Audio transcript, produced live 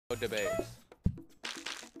No debates.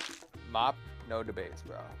 Mop, no debates,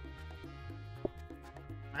 bro.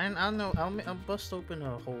 And I know I'll bust open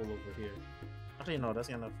a hole over here. Actually, no, that's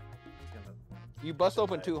enough. That's enough. You bust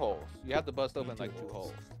open 2 holes. You have to bust open like 2 holes.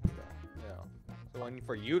 holes. Yeah. So one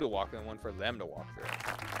for you to walk through and one for them to walk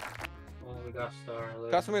through. Oh, we got star.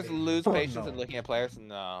 Customers lose patience in no. looking at players.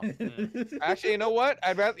 No. Actually, you know what?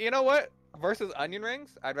 I'd rather. You know what? Versus onion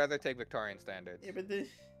rings, I'd rather take Victorian standards. Yeah, but the,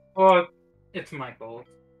 Well, it's Michael.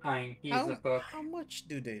 He's a cook. how much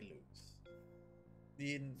do they lose?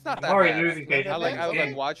 It's not I'm that already bad. losing patience. I like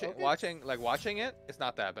Okay. watching it. It's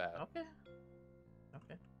not that bad. Okay.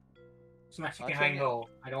 Okay. Smash I'll chicken check hang it. hole.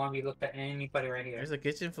 I don't want to be looked at anybody right here. There's a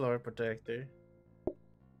kitchen floor protector.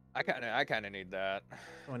 I kind of need that.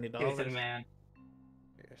 $20. Give it to the man.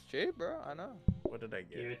 It's cheap, bro. I know. What did I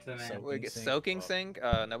get? Give it to the man. Soaking We get sink. soaking Oh. sink.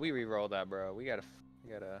 No, we re-roll that, bro. We gotta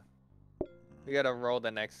roll the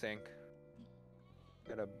next sink.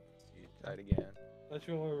 Gotta try it again. Unless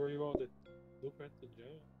you want to reroll the blueprint to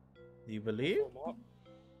jail. Do you believe?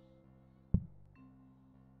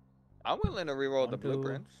 I'm willing to re-roll the 1, 2,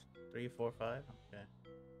 blueprints. 3, 4, 5. Okay.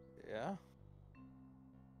 Yeah.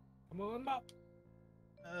 Come on, Mop.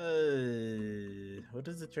 What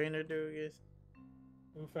does the trainer do, I guess?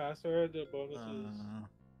 Move faster, the bonuses.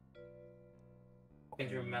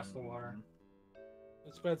 Into a mess of water.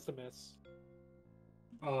 It spreads the mess.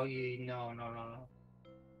 Oh, no.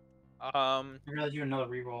 Um, I realized you another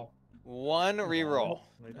reroll. 1 re-roll.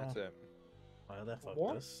 we That's don't. it. Wow, that fucked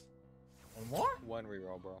More? us. One more? 1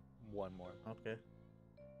 re-roll, bro. 1 more. Okay.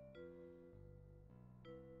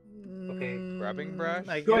 Okay. Grabbing brush?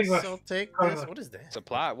 I Going guess rush. I'll take Going this. rush. What is that?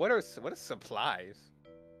 Supply. What is supplies?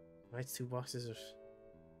 Right, 2 boxes of.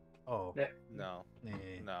 Oh. That- No. Nah.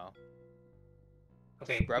 No.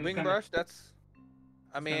 Okay. Scrubbing who's gonna- brush? That's.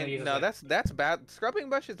 I who's gonna mean, use no, it? that's bad. Scrubbing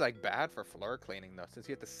brush is like bad for floor cleaning though, since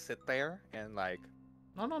you have to sit there and like.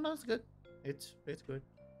 No, it's good. It's good.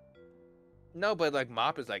 No, but like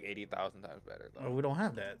mop is like 80,000 times better though. Oh, we don't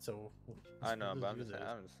have that, so. I know, but I'm just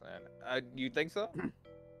saying. You think so?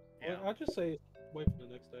 Yeah. Well, I'll just say wait for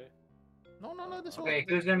the next day. No, this one. Okay,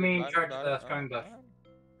 who's gonna be in Fine, charge of fine, the fine, scrubbing brush? fine.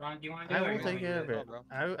 Ron, do you want to do I it? or will you want take me to care of do it.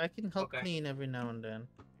 bro. I can help Okay. clean every now and then.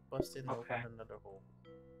 Bust in Okay. open another hole.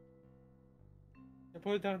 Yeah,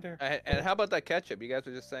 put it down there. And how about that ketchup? You guys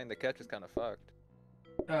were just saying the ketchup's kind of fucked.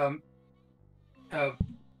 I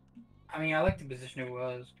mean, I like the position it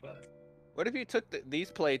was, but What if you took these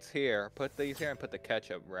plates here, put these here, and put the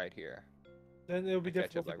ketchup right here? Then it'll be The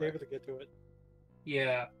difficult ketchup, for like, David to get to it.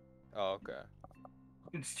 yeah, Oh, okay.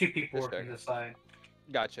 it's 2 people Just working checking. this side.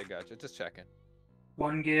 Gotcha. Just checking.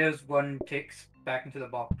 One gives, one takes back into the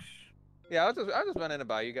box. Yeah, I was just running it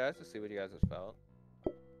by you guys to see what you guys have felt.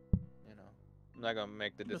 You know, I'm not gonna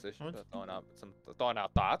make the decision, but throwing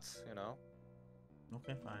out thoughts. You know,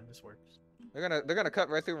 Okay, fine. This works. they're gonna cut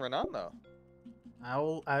right through Renan though. I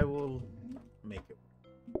will make it.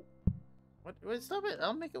 What? Wait, stop it!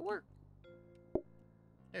 I'll make it work.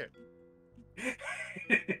 Here.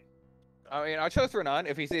 I mean, I chose Renan.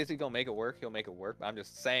 If he says he's gonna make it work, he'll make it work. I'm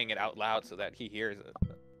just saying it out loud so that he hears it.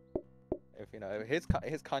 If you know his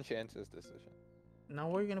conscientious decision. Now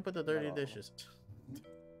where are you gonna put the dirty No. dishes?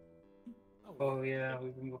 Oh yeah,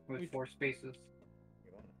 we've been working with 4 spaces.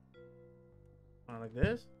 Like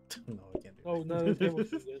this? No, I can't do Oh that. no, the table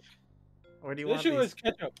should be- Where do you The want issue these? is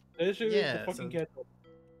ketchup. The issue is Yeah, the fucking so- ketchup.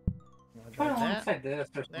 You wanna Put it do that? alongside this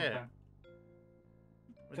or something. There.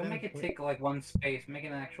 But Don't then- make it take like 1 space. Make it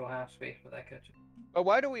an actual half space for that ketchup. But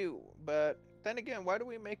why do we? But then again, why do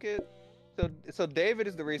we make it? So David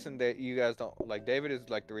is the reason that you guys don't like. David is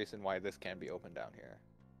like the reason why this can't be open down here.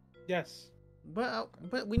 Yes. But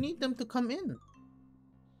we need them to come in.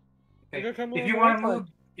 They're gonna come If on you the want right to side. move,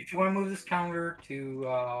 if you want to move this counter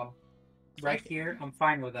to right here, I'm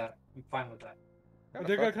fine with that. I'm fine with that. But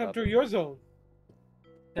they're gonna come through your zone.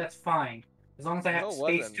 That's fine, as long as I have No, it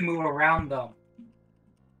space wasn't. to move around them.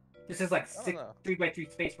 This is like I don't know. 3x3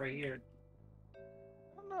 space right here. I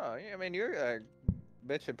don't know. I mean, you're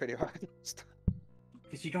bitching pretty hard.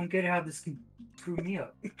 Because you don't get how this can screw me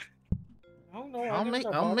up. I don't know.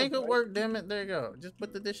 I'll make it work. Damn it! There you go. Just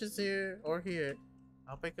put the dishes here or here.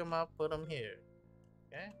 I'll pick them up. Put them here.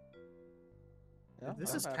 Okay. Yeah,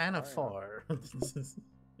 This I'm is happy, kind of fire. far.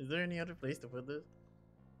 Is there any other place to put this?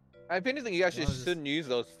 If anything, you guys No, just just- shouldn't use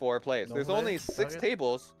those 4 plates. No There's plate? only 6 Okay.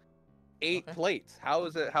 tables, 8 Okay. plates. How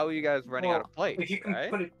are you guys running out of plates? If you can right?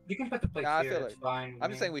 put it, you can put the plates Nah, I here. feel It's fine. with I'm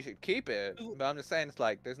just me. saying we should keep it, but I'm just saying it's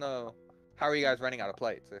like there's no. How are you guys running out of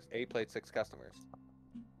plates? There's 8 plates, 6 customers.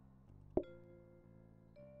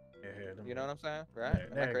 Here, You know what I'm saying, right? There,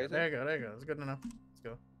 Am I there, you go, crazy? there you go. There you go. It's good enough. Let's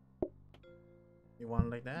go. You want it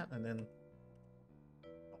like that, and then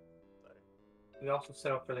We also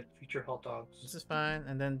set up for like future hot dogs. This is fine.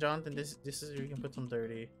 And then Jonathan, this is where you can put some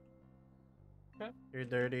dirty. Okay. You're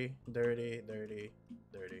dirty, dirty, dirty,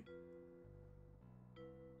 dirty.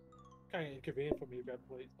 Kind of inconvenient for me to grab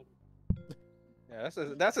plates. Yeah,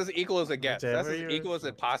 that's as equal as it gets. That's Whichever as yours- equal as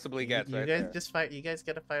it possibly gets. You right guys there. just fight. You guys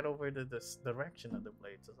gotta fight over the direction of the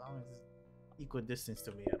plates. As long as it's equal distance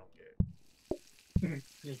to me, I don't care.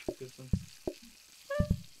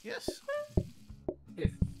 Yes,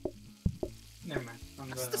 If never mind.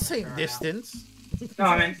 it's the same distance. No,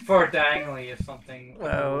 I mean for diagonally if something.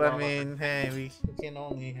 Well, I mean, hey, we can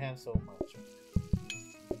only have so much.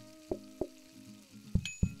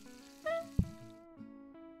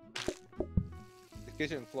 The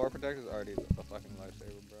kitchen floor protector is already a fucking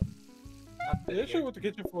lifesaver, bro. The issue with the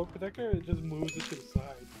kitchen floor protector, it just moves it to the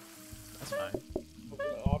side. That's fine. Of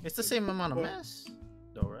the opposite. It's the same amount of But- mess,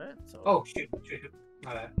 though, right? So. Oh shoot!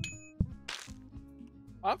 My bad.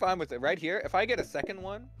 I'm fine with it. Right here, if I get a second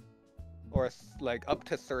one, or like up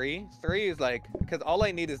to three is like, because all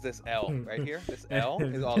I need is this L right here. This L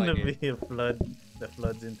It's is all I gonna need. be a flood that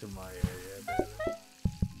floods into my area.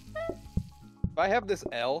 If I have this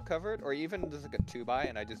L covered, or even just like a 2x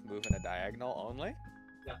and I just move in a diagonal only,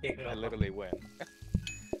 Yeah, take it I off. literally win.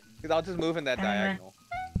 Because I'll just move in that diagonal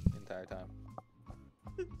the entire time.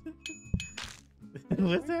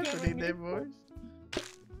 What's happening there, boys?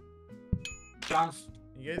 John's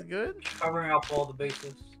You guys good? covering up all the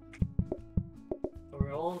bases. So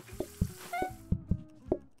we're all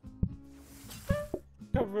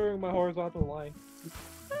Covering my horizontal line.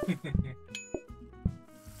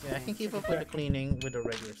 Yeah, I can keep up with the cleaning with a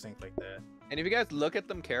regular sink like that. And if you guys look at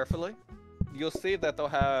them carefully, you'll see that they'll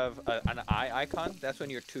have an eye icon. That's when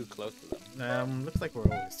you're too close to them. Looks like we're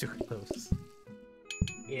always too close.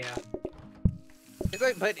 yeah. It's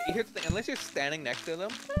like, but here's the thing: unless you're standing next to them,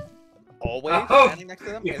 always Oh, standing next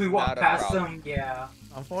to them, If is we walk not a past problem. them, yeah. It's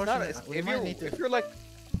not, Unfortunately, it's, we if might you're need to. if you're like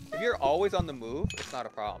if you're always on the move, it's not a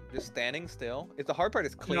problem. Just standing still. It's the hard part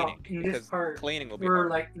is cleaning in this because part, cleaning will be We're hard.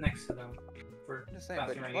 like next to them. We're I'm just saying,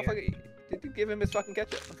 but passing right here. motherfucker, did you give him his fucking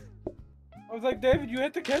ketchup? I was like, David, you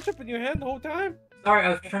had the ketchup in your hand the whole time? Sorry, I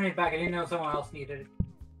was turning it back. I didn't know someone else needed it.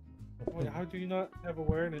 Wait, how do you not have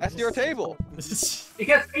awareness? That's your table.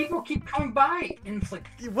 Because people keep coming by and it's like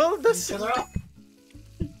Well, this each other up.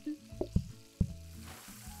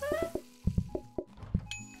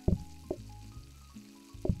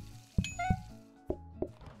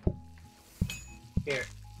 Here,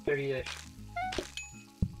 30-ish.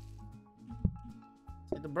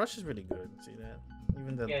 See, the brush is really good. See that?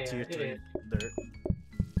 Even the Yeah, tier it 3 is. dirt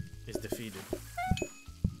is defeated.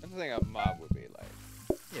 That's the thing a mop would be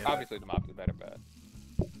like. Yeah, Obviously, the mop is better, but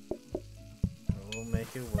we'll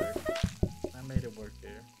make it work. I made it work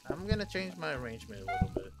there. I'm gonna change my arrangement a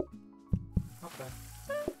little bit. Okay.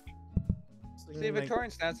 So, see,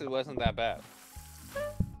 Victorian stances wasn't that bad.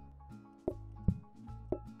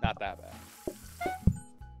 Not that bad.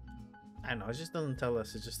 I know, it just doesn't tell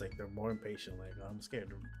us. It's just like they're more impatient. Like, I'm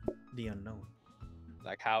scared of the unknown.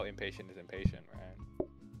 Like how impatient is impatient, right?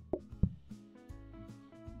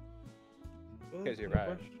 Because you're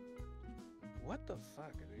right. What the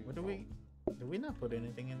fuck? What do we? Did we not put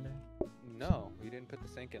anything in there? No, we didn't put the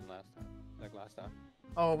sink in last time. Like last time.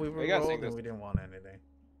 Oh, we were We gotta rolled sink and this. we didn't want anything.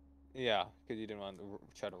 Yeah, because you didn't want to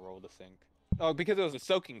try to roll the sink. Oh, because it was a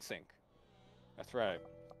soaking sink. That's right.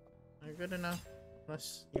 You're good enough.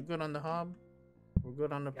 You good on the hob? We're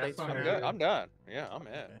good on the Yeah, plates. that's for fine. I'm good. I'm done. Yeah, I'm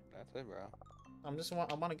in. Okay. That's it, bro.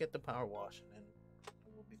 I want to get the power wash and then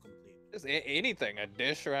it will be complete. Just anything. A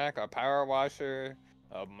dish rack, a power washer,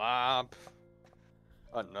 a mop,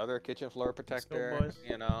 another kitchen floor Let's go, protector. boys.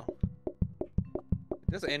 You know,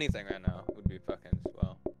 just anything right now would be fucking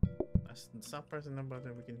swell. Stop pressing the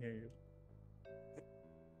button. We can hear you.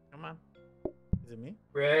 Come on. Is it me?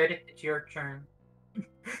 Red, it's your turn.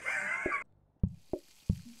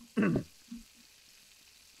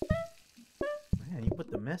 Man, you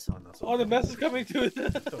put the mess on us. Oh, the mess is coming to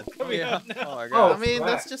coming Yeah. out now. Oh my Oh, god. I mean, right.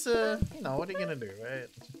 that's just a, what are you gonna do, right?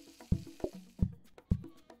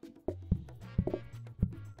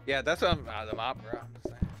 Yeah, that's what I'm. The mop, bro. I'm just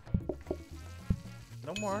saying.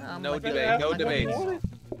 No more. I'm No like- debate. No like- debates. more?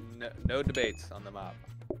 No debates on the mop.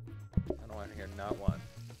 I don't want to hear not one.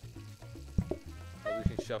 Or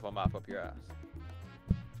we can shove a mop up your ass.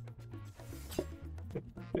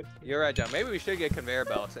 You're right, John. Maybe we should get conveyor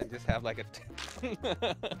belts and just have like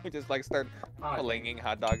a, just like start Ah, flinging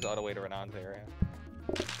hot dogs all the way to Renan's area.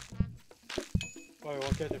 Oh,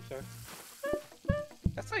 one ketchup, sir.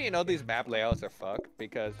 That's how you know these map layouts are fucked,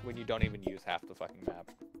 because when you don't even use half the fucking map.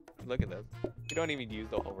 Look at this. You don't even use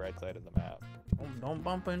the whole right side of the map. Don't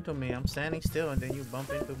bump into me. I'm standing still and then you bump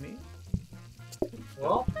into me.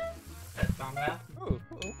 Well, that's on that. Ooh,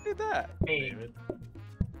 who did that? Me. David.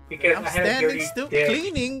 Because I'm I had a standing dirty still dish.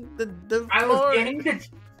 cleaning the I floor. was getting the.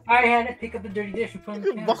 I had to pick up the dirty dish and put it You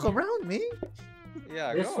in the can walk counter. around me.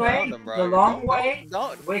 Yeah, This go around way, him, bro. the long way,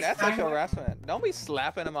 Don't. waste That's time sexual with- harassment. Don't be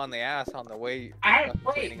slapping him on the ass on the way. I had fucking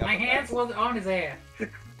wait. cleaning up My the hands mess. wasn't on his ass.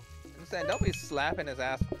 I'm saying, don't be slapping his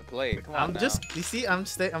ass with the plate. Come on I'm now. just, you see, I'm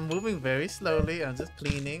moving very slowly. I'm just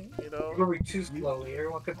cleaning, you know. You're moving too slowly.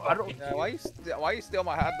 Everyone could I don't- fucking. Yeah, why you steal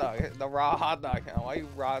my hot dog? The raw hot dog. Why you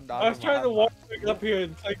raw dog? I was trying to walk up here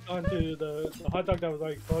and click onto the hot dog that was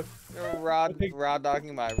like fuck. You're raw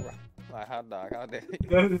dogging my hot dog. How dare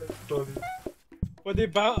you? That's funny. But they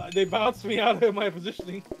bounced me out of my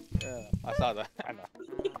positioning. Yeah, I saw that. I know.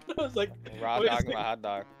 I was like, Raw wait a dogging my second. hot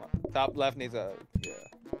dog. Top left needs a yeah.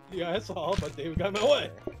 Yeah, I saw, but they got in my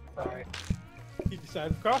way. Sorry. He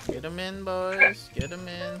decided to cross me. Get him in, boys. Get him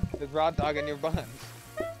in. There's raw dog in your buns.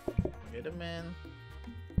 Get him in.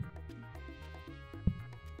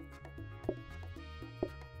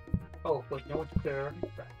 Oh, wait, no one's there.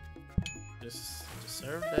 Just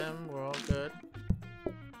serve them. We're all good.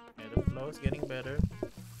 Yeah, the flow's getting better.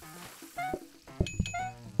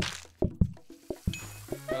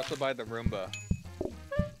 You also buy the Roomba.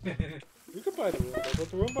 You can buy the Roomba, but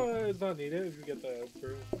the Roomba is not needed if you get the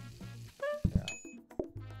broom.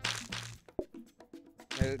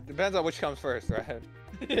 It depends on which comes first, right?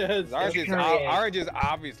 Yes. Orange is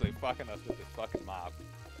obviously fucking us with this fucking mob.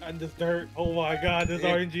 And this dirt. Oh my god, there's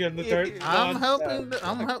Yeah. RNG on the dirt. I'm God. helping.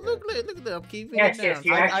 Look at that. I'm keeping Yes, it yes, down.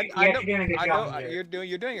 you're actually, I you're actually doing a good I job know here.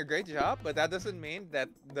 you're doing a great job, but that doesn't mean that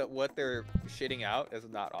what they're shitting out is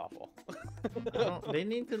not awful. They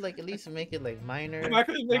need to like at least make it like minor. I'm not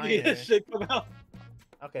gonna make minor. this shit come out.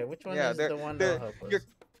 Okay, which one Yeah, is they're- the one they're- that'll help you're-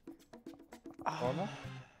 us? Formal?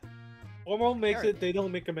 Formal makes Alright. it, they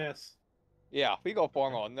don't make a mess. Yeah, we go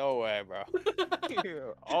formal. No way, bro.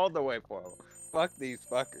 All the way formal. Fuck these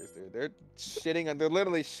fuckers, dude. They're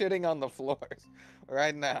literally shitting on the floors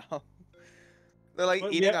right now. They're like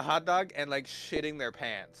But eating yeah. a hot dog and like shitting their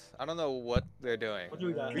pants. I don't know what they're doing. What do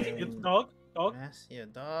we got? Um, It's dog? Dog? Yes, yeah,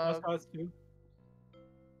 That's dog. how it's too.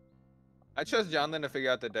 I trust Jonathan to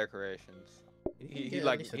figure out the decorations. He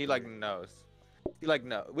like knows. He like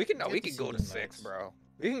no. We can Get we the can go to ceiling 6, lights. bro.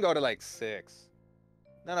 We can go to like 6.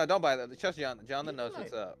 No, don't buy that. Trust Jonathan. Jonathan knows Ceiling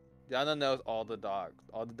what's up. Jonathan knows all the dogs.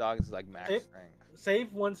 All the dogs is like max It- rank.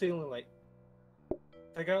 Save one ceiling light.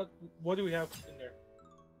 Take out, what do we have in there?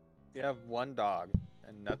 You have one dog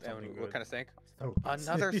and nothing. Something What good. kind of sink? Oh,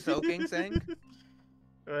 Another soaking sink?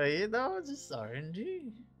 Right, you know, it's just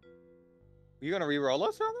RNG. You gonna re-roll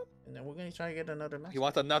us, Jonathan? And then we're gonna try to get another match. He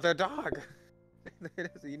wants another dog. There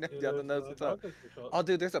it is. You know, Jonathan knows what's up. Oh,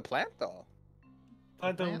 dude, there's a plant though.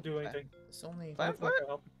 Plant don't do anything. It's only Plant Plant's not gonna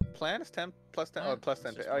help. Plant is 10 plus 10. Oh, Plant, plus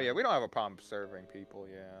that's 10. just Oh yeah, fine. we don't have a problem serving people.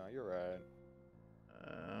 Yeah, you're right.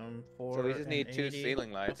 4. So we just need and 2 80.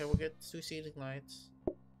 ceiling lights. Okay, we'll get 2 ceiling lights.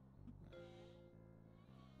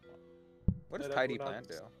 What does Yeah, that tidy would not- plant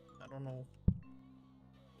do? I don't know.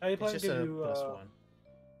 Hey, It's plant just give a you +1.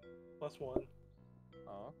 +1.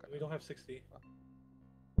 Oh, okay. We don't have 60.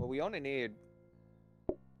 Well, we only need.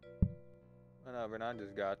 Oh no, Renan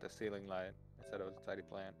just got the ceiling light. I said it was a tidy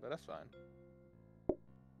plant, but that's fine.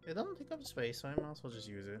 It doesn't take up space, so I might as well just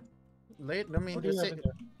use it. Late. I mean, What do you just have say in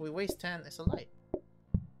there? we waste 10. It's a light.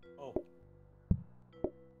 Oh,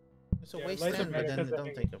 It's a Yeah, waste lights are 10, but better then 'cause it I don't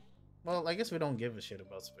think- take up. Well, I guess we don't give a shit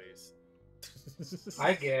about space.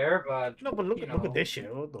 I care, but No, but look you at know. this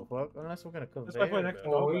shit. What the fuck? Unless we're gonna cook That's like my there. next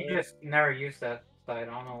but- well, one. we just never use that side.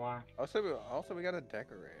 I don't know why. Also, we gotta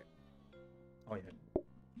decorate. Oh yeah.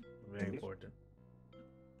 Very important.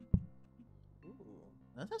 Ooh,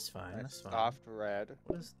 No, that's fine. nice That's fine. soft red.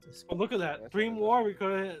 What is this? oh look at that. That's Dream what it is.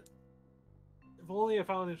 War, we could. If only a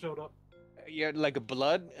fountain showed up. Yeah, like a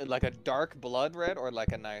blood, like a dark blood red, or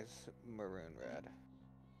like a nice maroon red.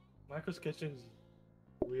 Michael's kitchen's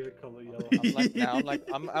weird color yellow. I'm like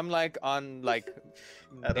now. I'm like on like,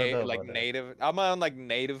 I don't know like about that. native. I'm on like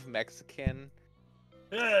native Mexican.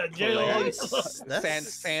 Yeah, jail.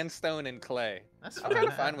 Nice. Sandstone and clay. That's I'm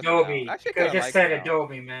kinda fine with it. Adobe. Actually, I kinda just like said it now.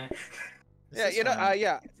 Adobe, man. This Yeah, is you know, fine.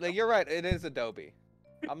 yeah, like you're right. It is Adobe.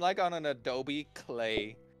 I'm like on an Adobe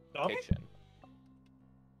clay Dobby? kitchen.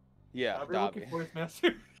 Yeah, Dobby Dobby. looking for his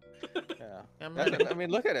master. Yeah. I'm That's ready. what- I mean,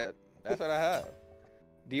 look at it. That's what I have.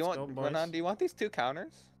 Do you Let's want, go, Renan? boys. Do you want these 2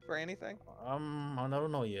 counters for anything? I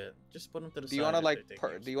don't know yet. Just put them to the Do you side. want to if like, they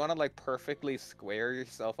take do you want to like perfectly square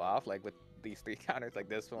yourself off like with these 3 counters, like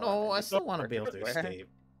this one? No, and I this still one want to be able to perfect square? escape.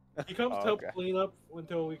 He comes Oh, to help okay. clean up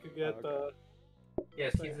until we could get okay.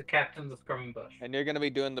 Yes, he's the captain of the scrumming bush. And you're gonna be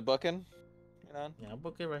doing the booking, you know? Yeah, I'll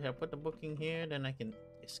book it right here. Put the booking here, then I can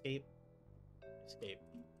escape. Escape.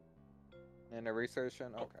 In the researching?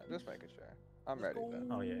 Okay, just making sure. I'm ready then.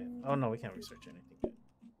 Oh yeah. Oh no, we can't research anything yet.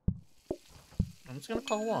 I'm just gonna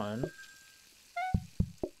call one.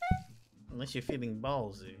 Unless you're feeling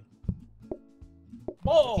ballsy. We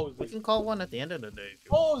Ballsy. can call one at the end of the day. If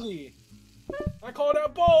you want. Ballsy. I call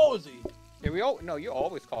that ballsy. Yeah, no, you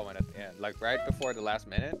always call one at the end, like right before the last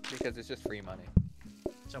minute, because it's just free money.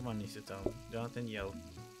 Someone needs to tell me. Jonathan, yell.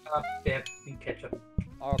 Dip and ketchup.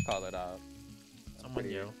 I'll call it out. Someone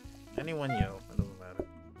Pretty- yell. Anyone yell. It doesn't matter.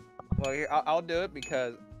 Well, here, I'll do it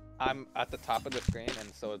because I'm at the top of the screen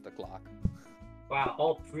and so is the clock. Wow,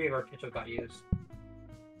 all 3 of our ketchup got used.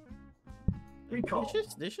 Recall.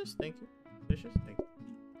 Dishes, thank you. Dishes, thank you.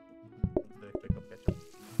 Pick up ketchup.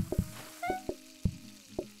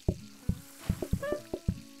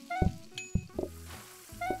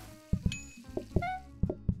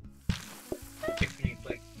 Tiffany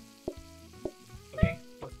plate. Okay,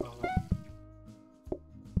 what's going on?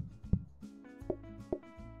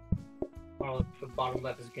 Well, the bottom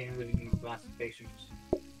left is getting rid of these massive patients.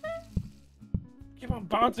 Keep on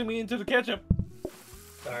bouncing me into the ketchup.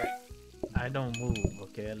 Sorry. I don't move,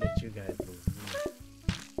 okay? I let you guys move.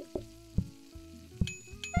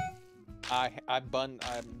 I'm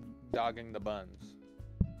dogging the buns.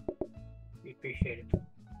 We appreciate it.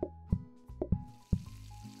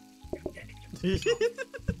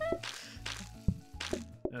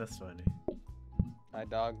 That's funny. I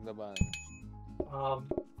dog the buns.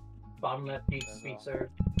 Bottom left needs That's to be all.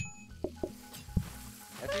 served.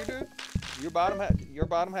 Yes, you do. Your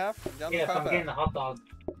bottom half. Down Yes, the I'm getting the hot dog.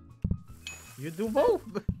 You do both.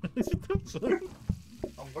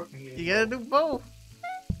 I'm working here. You gotta do both.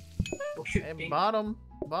 Oh, shoot, And dang. bottom,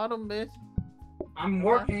 bitch. I'm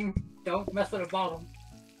working. Don't mess with the bottom.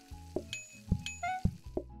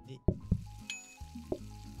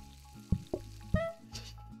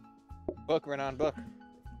 Book, Renan, book.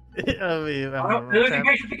 I mean, Oh, losing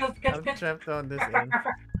patience because the I'm ketchup. trapped on this end.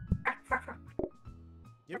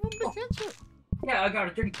 Give him the ketchup. Yeah, I got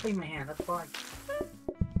a dirty plate in my hand. That's fine.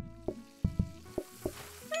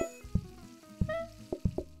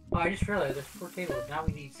 Oh, I just realized there's 4 tables. Now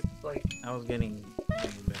we need 6 plates. I was getting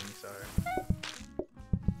bang, sorry.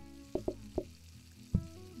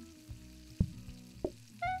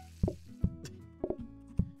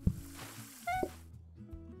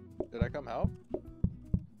 Did I come help?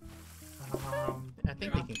 I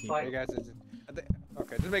think we can keep You guys are just,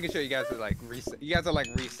 okay, just making sure you guys are like reset. You guys are like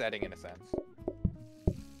resetting in a sense.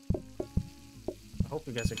 I hope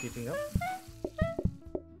you guys are keeping up.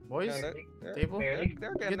 Boys, Yeah, they're- table, barely.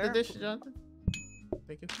 They're get getting the there. dish, Jonathan.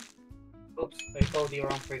 Thank you. Oops, I told you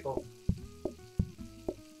wrong treacle.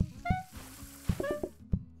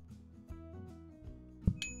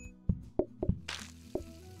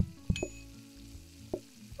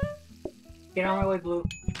 Get on my way, Blue.